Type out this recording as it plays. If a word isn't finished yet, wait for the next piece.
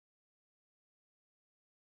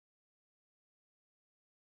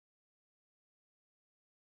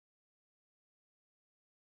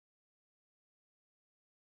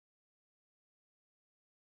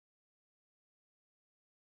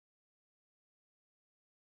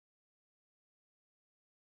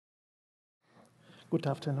Good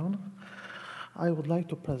afternoon. I would like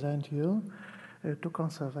to present you two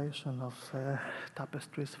conservation of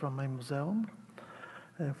tapestries from my museum,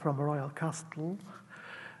 from Royal Castle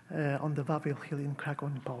on the Wawel Hill in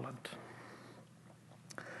Kraków in Poland.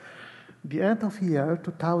 The end of year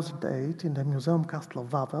 2008 in the Museum Castle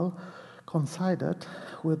of Wawel coincided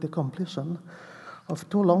with the completion of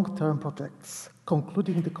two long-term projects,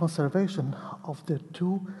 concluding the conservation of the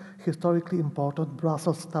two historically important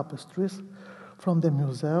Brussels tapestries from the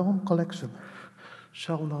museum collection,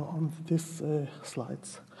 shown on these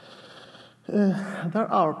slides. There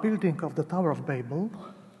are Building of the Tower of Babel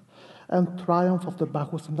and Triumph of the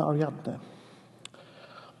Bacchus and Ariadne.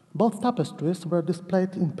 Both tapestries were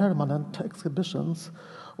displayed in permanent exhibitions,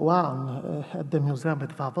 one at the museum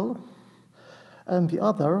at Wawel, and the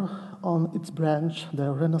other on its branch,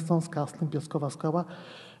 the Renaissance Castle in Pieskowa Skała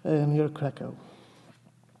near Kraków.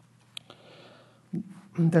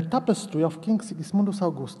 The tapestry of King Sigismundus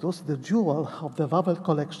Augustus, the jewel of the Wawel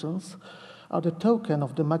collections, are the token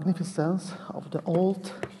of the magnificence of the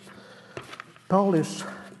old Polish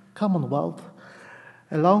Commonwealth,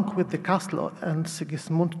 along with the castle and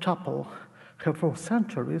Sigismund Chapel, have for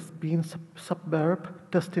centuries been superb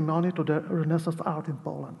testimony to the Renaissance art in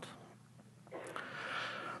Poland.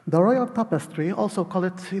 The royal tapestry, also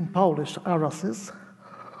called in Polish arases,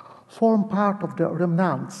 form part of the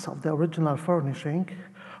remnants of the original furnishing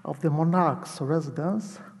of the monarch's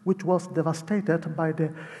residence, which was devastated by the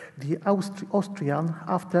Austrian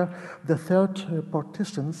after the third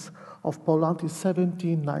partitions of Poland in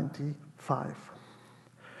 1795.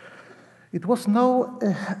 It was no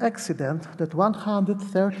accident that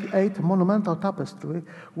 138 monumental tapestry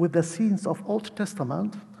with the scenes of Old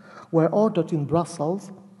Testament were ordered in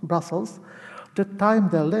Brussels, that time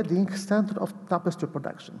the leading center of tapestry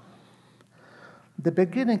production. The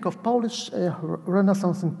beginning of Polish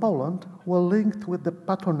Renaissance in Poland were linked with the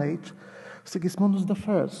patronage Sigismundus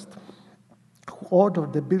I, who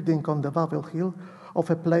ordered the building on the Wawel Hill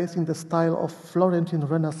of a place in the style of Florentine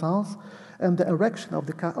Renaissance, and the erection of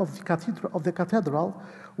the cathedral,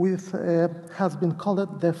 which has been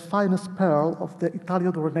called the finest pearl of the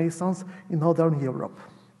Italian Renaissance in Northern Europe.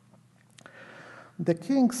 The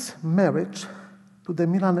king's marriage to the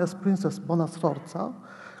Milanese princess Bona Sforza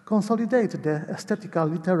consolidated the aesthetical,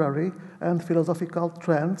 literary, and philosophical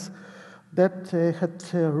trends that had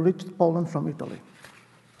reached Poland from Italy.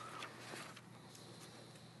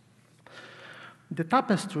 The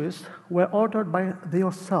tapestries were ordered by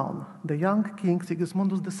their son, the young King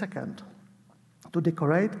Sigismundus II, to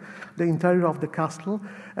decorate the interior of the castle,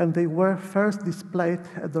 and they were first displayed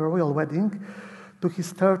at the royal wedding to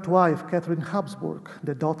his third wife, Catherine Habsburg,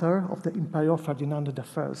 the daughter of the Emperor Ferdinand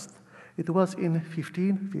I. It was in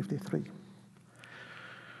 1553.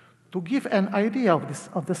 To give an idea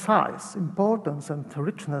of the size, importance, and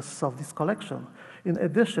richness of this collection, in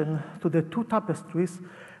addition to the two tapestries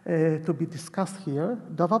to be discussed here,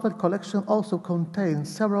 the Wawel collection also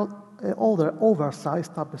contains several other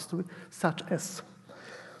oversized tapestries, such as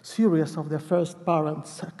series of the first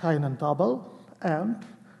parents, Cain and Abel, and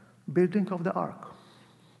Building of the Ark.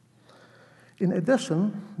 In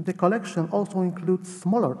addition, the collection also includes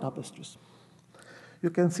smaller tapestries.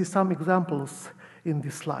 You can see some examples in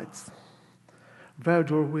these slides.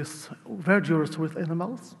 Verdures with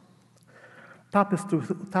animals,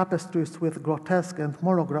 tapestries with grotesque and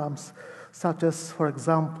monograms, such as, for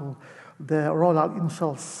example, the royal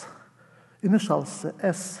initials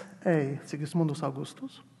S.A. Sigismundus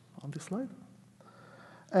Augustus on this slide,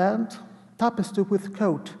 and tapestry with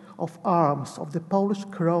coat of arms of the Polish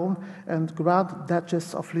crown and Grand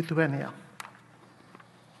Duchess of Lithuania.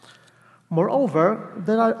 Moreover,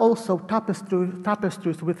 there are also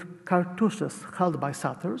tapestries with cartouches held by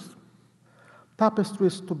satyrs,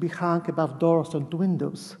 tapestries to be hung above doors and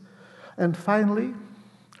windows, and finally,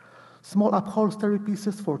 small upholstery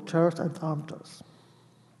pieces for chairs and armchairs.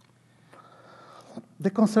 The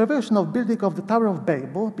conservation of Building of the Tower of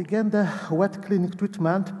Babel began the wet cleaning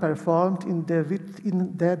treatment performed in the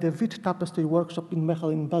Witt Tapestry Workshop in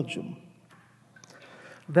Mechelen, Belgium.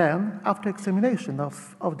 Then, after examination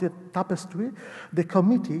of the tapestry, the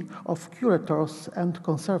committee of curators and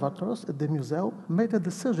conservators at the museum made a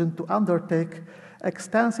decision to undertake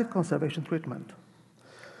extensive conservation treatment,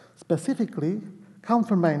 specifically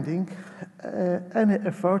countermanding any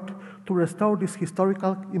effort to restore this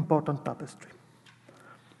historical important tapestry.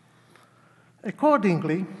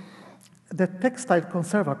 Accordingly, the textile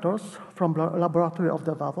conservators from the laboratory of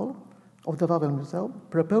the Wawel Museum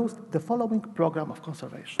proposed the following program of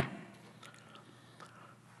conservation.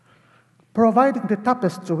 Providing the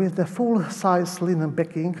tapestry with the full-size linen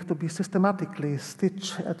backing to be systematically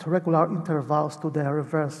stitched at regular intervals to the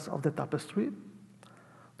reverse of the tapestry.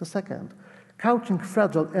 The second, couching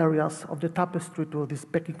fragile areas of the tapestry to this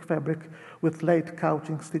backing fabric with late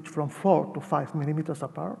couching stitched from 4 to 5 millimeters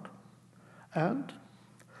apart. And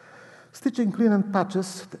stitching linen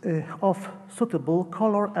patches of suitable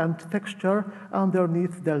color and texture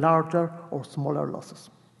underneath the larger or smaller losses.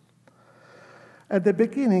 At the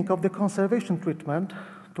beginning of the conservation treatment,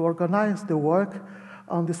 to organize the work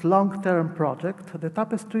on this long-term project, the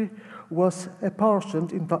tapestry was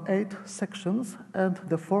apportioned into 8 sections and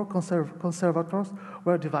the 4 conservators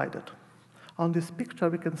were divided. On this picture,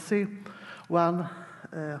 we can see one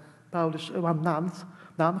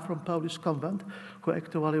nun from Polish convent who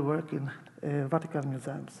actually work in Vatican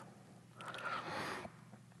museums.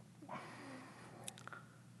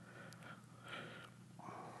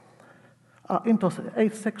 Into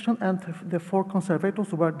 8 sections, and the 4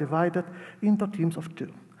 conservators were divided into teams of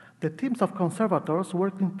 2. The teams of conservators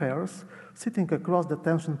work in pairs, sitting across the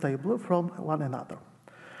tension table from one another.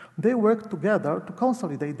 They work together to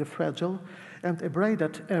consolidate the fragile and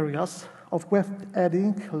abraded areas of weft,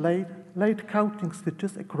 adding late couching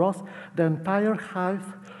stitches across the entire height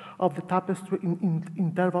of the tapestry in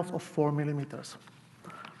intervals of 4 millimeters.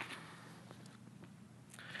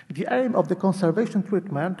 The aim of the conservation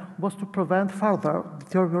treatment was to prevent further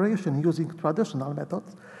deterioration using traditional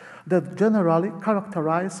methods that generally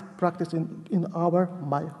characterize practice in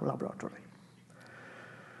my laboratory.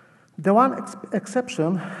 The one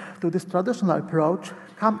exception to this traditional approach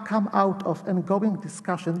come out of ongoing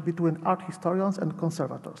discussion between art historians and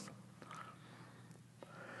conservators.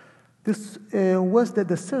 This was the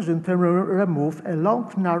decision to remove a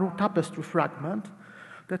long, narrow tapestry fragment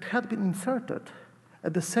that had been inserted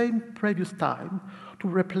at the same previous time to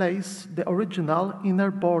replace the original inner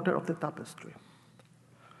border of the tapestry.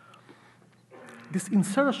 This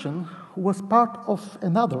insertion was part of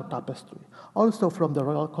another tapestry, also from the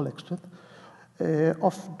royal collection,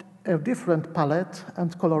 of a different palette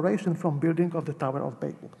and coloration from building of the Tower of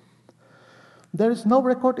Babel. There is no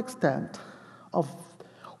record extent of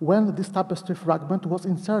when this tapestry fragment was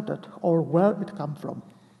inserted or where it came from.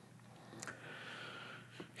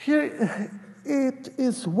 Here, it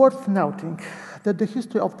is worth noting that the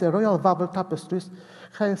history of the royal Wawel tapestries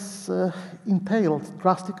has entailed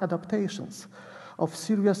drastic adaptations of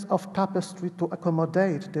series of tapestry to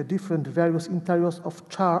accommodate the different various interiors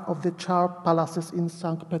of the Tsar palaces in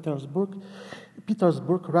St.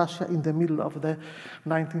 Petersburg, Russia in the middle of the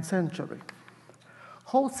 19th century.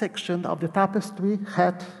 Whole section of the tapestry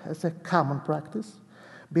had, as a common practice,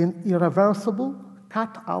 been irreversible,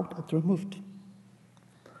 cut out and removed.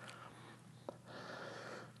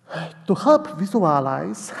 To help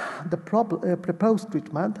visualize the proposed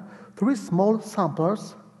treatment, 3 small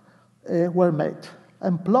samplers were made,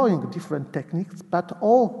 employing different techniques, but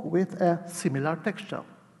all with a similar texture.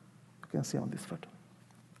 You can see on this photo.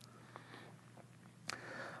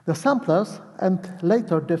 The samplers, and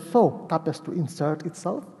later the faux tapestry insert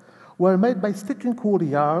itself, were made by stitching wool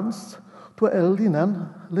yarns to a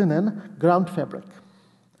linen ground fabric.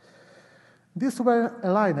 These were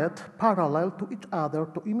aligned parallel to each other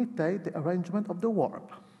to imitate the arrangement of the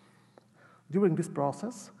warp. During this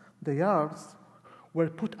process, the yarns were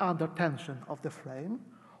put under tension of the frame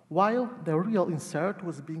while the real insert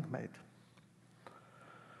was being made.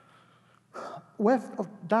 Weft of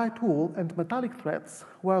dyed wool and metallic threads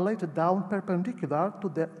were laid down perpendicular to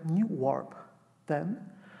the new warp. Then,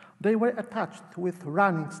 they were attached with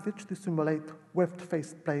running stitch to simulate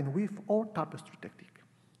weft-faced plain weave or tapestry technique.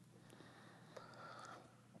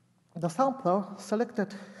 The sampler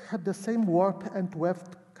selected had the same warp and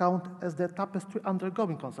weft count as the tapestry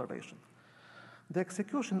undergoing conservation. The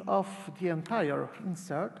execution of the entire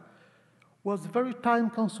insert was very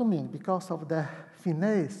time-consuming because of the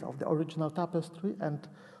finesse of the original tapestry and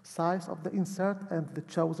size of the insert and the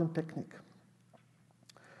chosen technique.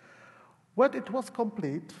 When it was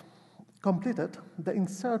completed, the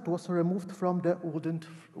insert was removed from the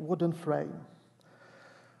wooden frame.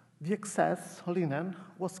 The excess linen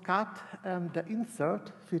was cut and the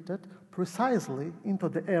insert fitted precisely into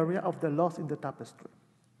the area of the loss in the tapestry.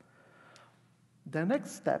 The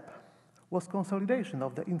next step was consolidation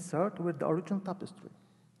of the insert with the original tapestry.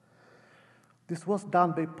 This was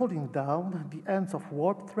done by pulling down the ends of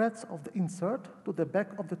warp threads of the insert to the back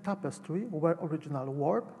of the tapestry where original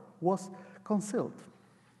warp was concealed.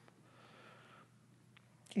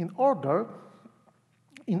 In order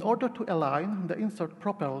to align the insert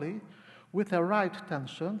properly with a right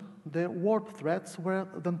tension, the warp threads were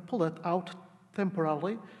then pulled out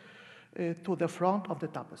temporarily to the front of the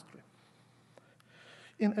tapestry.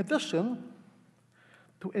 In addition,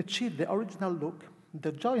 to achieve the original look,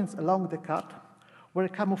 the joints along the cut were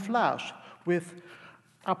camouflaged with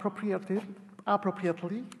appropriately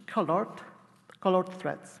colored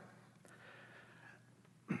threads.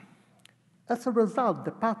 As a result,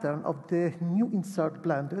 the pattern of the new insert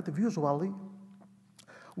blended visually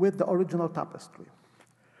with the original tapestry.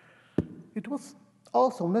 It was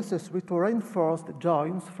also necessary to reinforce the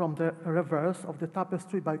joints from the reverse of the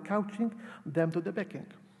tapestry by couching them to the backing.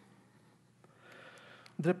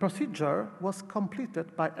 The procedure was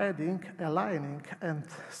completed by adding a lining and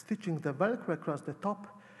stitching the Velcro across the top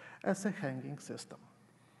as a hanging system.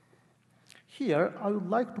 Here, I would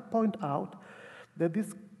like to point out that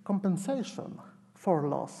this compensation for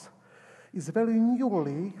loss is very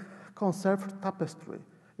newly conserved tapestry.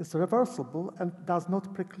 It's reversible and does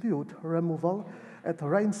not preclude removal and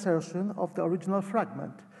reinsertion of the original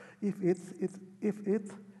fragment if it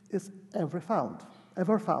is ever found.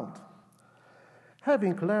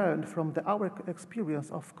 Having learned from our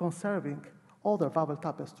experience of conserving other Wawel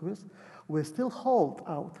tapestries, we still hold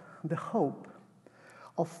out the hope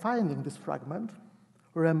of finding this fragment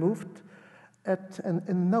removed at an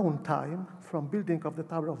unknown time from building of the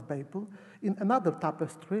Tower of Babel in another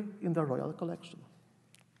tapestry in the royal collection.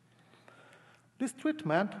 This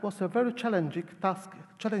treatment was a very challenging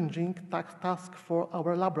task for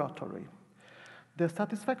our laboratory. The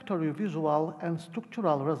satisfactory visual and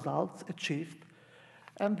structural results achieved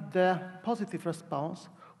and the positive response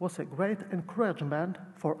was a great encouragement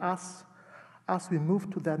for us as we move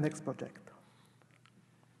to the next project.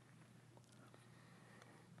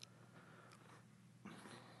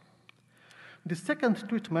 The second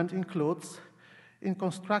treatment includes in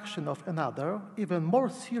construction of another, even more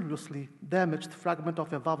seriously damaged fragment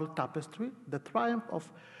of a Wawel tapestry, the Triumph of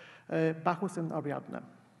Bacchus and Ariadne.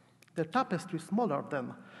 The tapestry smaller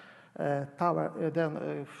than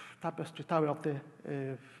tapestry Tower of the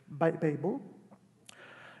Babel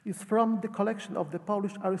is from the collection of the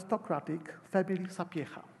Polish aristocratic family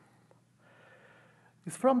Sapiecha.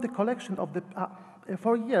 It's from the collection of the,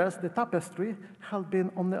 for years the tapestry had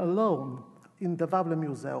been on a loan in the Wawel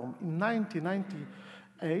Museum. In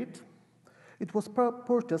 1998, it was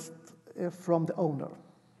purchased from the owner.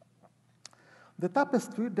 The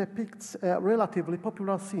tapestry depicts a relatively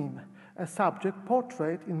popular theme, a subject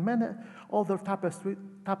portrayed in many other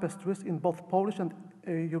tapestries in both Polish and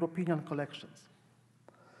European collections,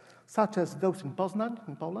 such as those in Poznań,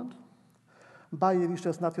 in Poland,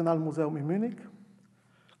 Bayerisches Nationalmuseum in Munich,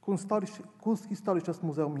 Kunsthistorisches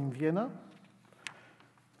Museum in Vienna,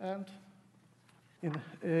 and in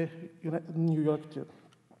New York too,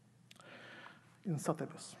 in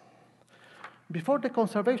Sotheby's. Before the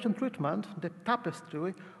conservation treatment, the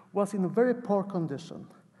tapestry was in very poor condition,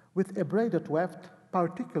 with a braided weft,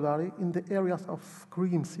 particularly in the areas of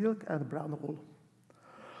cream silk and brown wool.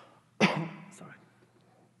 Sorry.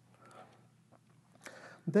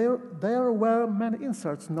 There were many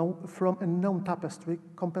inserts from a known tapestry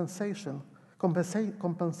compensating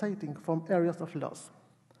from areas of loss.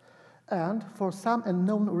 And for some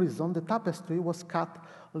unknown reason, the tapestry was cut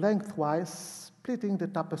lengthwise, splitting the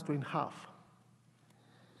tapestry in half.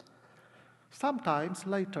 Sometime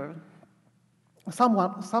later,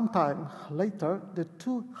 the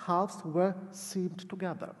two halves were seamed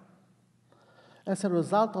together. As a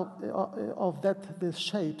result of that, the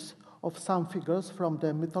shapes of some figures from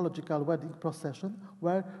the mythological wedding procession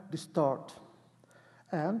were distorted.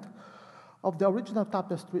 And of the original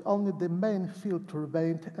tapestry, only the main field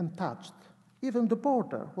remained untouched. Even the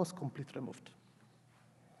border was completely removed.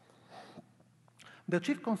 The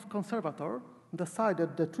chief conservator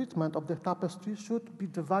decided the treatment of the tapestry should be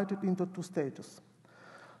divided into two stages.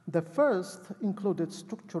 The first included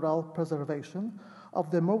structural preservation of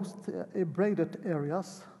the most braided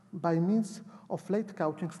areas by means of late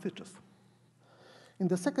couching stitches. In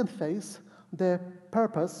the second phase, the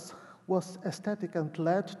purpose was aesthetic and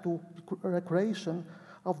led to recreation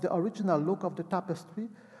of the original look of the tapestry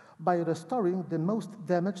by restoring the most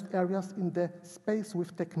damaged areas in the space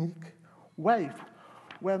with technique wave,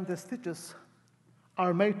 when the stitches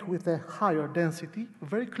are made with a higher density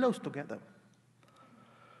very close together.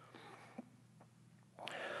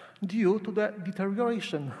 Due to the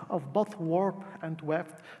deterioration of both warp and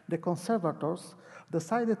weft, the conservators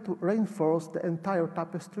decided to reinforce the entire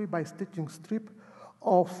tapestry by stitching strip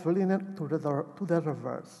of linen to the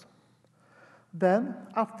reverse. Then,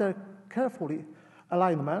 after carefully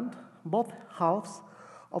alignment, both halves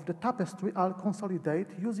of the tapestry are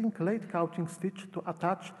consolidated using late couching stitch to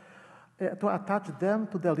attach them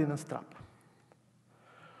to the linen strap.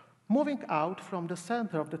 Moving out from the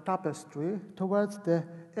center of the tapestry towards the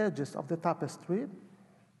edges of the tapestry,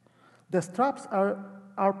 The straps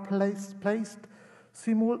are placed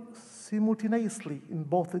simultaneously in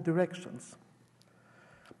both directions.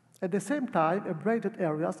 At the same time, braided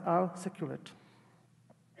areas are secured.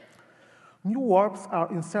 New warps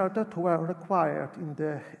are inserted where required in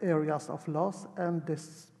the areas of loss, and the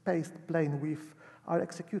spaced plane width are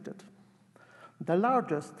executed. The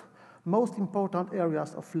largest, most important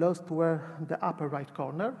areas of loss were the upper right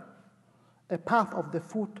corner, a path of the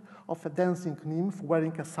foot of a dancing nymph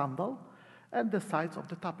wearing a sandal, and the sides of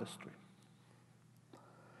the tapestry.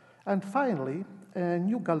 And finally, a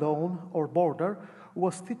new galloon or border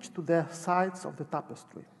was stitched to the sides of the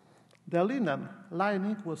tapestry. The linen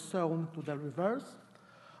lining was sewn to the reverse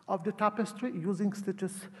of the tapestry using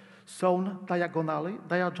stitches sewn diagonally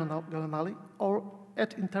or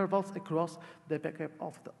at intervals across the back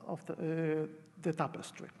of the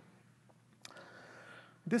tapestry.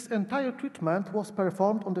 This entire treatment was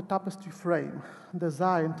performed on the tapestry frame,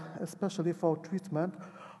 designed especially for treatment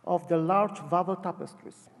of the large Wawel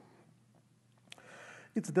tapestries.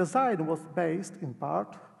 Its design was based, in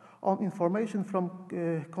part, on information from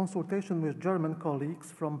consultation with German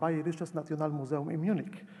colleagues from Bayerisches Nationalmuseum in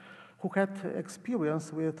Munich, who had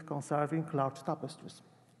experience with conserving large tapestries.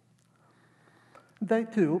 They,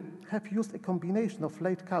 too, have used a combination of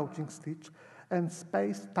late couching stitch and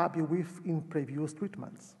spaced tabby width in previous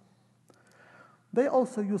treatments. They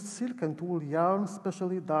also used silk and wool yarn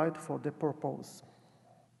specially dyed for the purpose.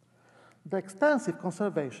 The extensive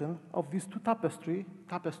conservation of these two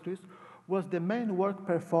tapestries was the main work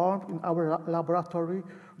performed in our laboratory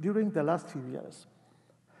during the last few years.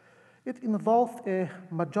 It involved a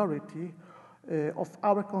majority of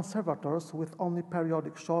our conservators with only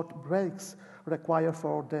periodic short breaks required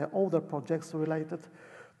for the older projects related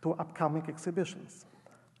to upcoming exhibitions.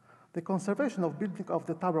 The conservation of building of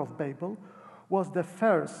the Tower of Babel was the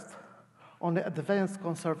first on the advanced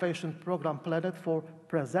conservation program planned for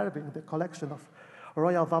preserving the collection of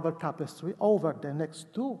Royal Wawel Tapestry over the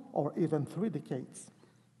next 2 or even 3 decades.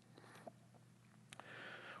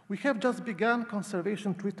 We have just begun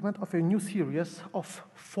conservation treatment of a new series of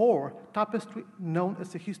 4 tapestries known as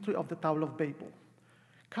the History of the Tower of Babel.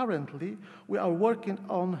 Currently, we are working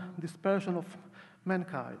on dispersion of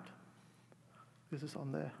mankind. This is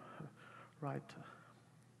on the right.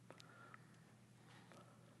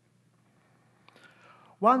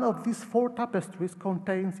 One of these 4 tapestries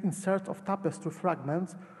contains inserts of tapestry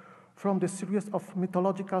fragments from the series of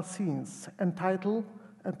mythological scenes entitled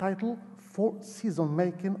For Season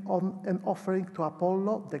Making on an Offering to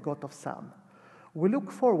Apollo, the god of sun. We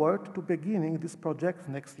look forward to beginning this project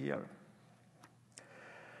next year.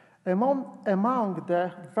 Among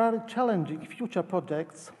the very challenging future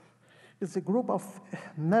projects is a group of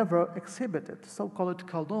never exhibited, so-called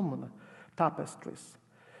column tapestries.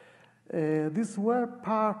 These were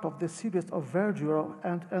part of the series of verdure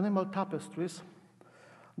and animal tapestries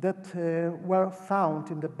that were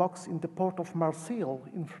found in the box in the port of Marseille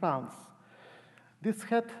in France. This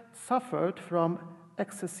had suffered from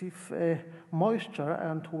excessive moisture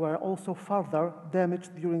and were also further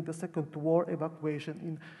damaged during the Second War evacuation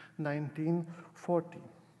in 1940.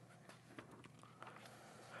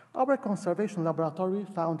 Our conservation laboratory,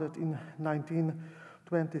 founded in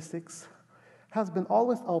 1926, has been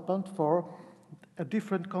always open for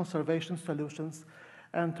different conservation solutions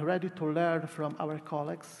and ready to learn from our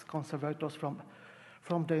colleagues, conservators from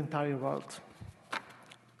the entire world.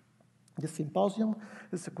 This symposium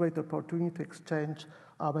is a great opportunity to exchange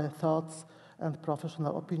our thoughts and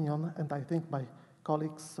professional opinion, and I thank my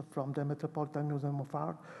colleagues from the Metropolitan Museum of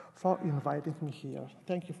Art for inviting me here.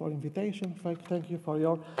 Thank you for the invitation. Thank you for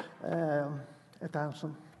your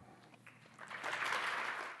attention.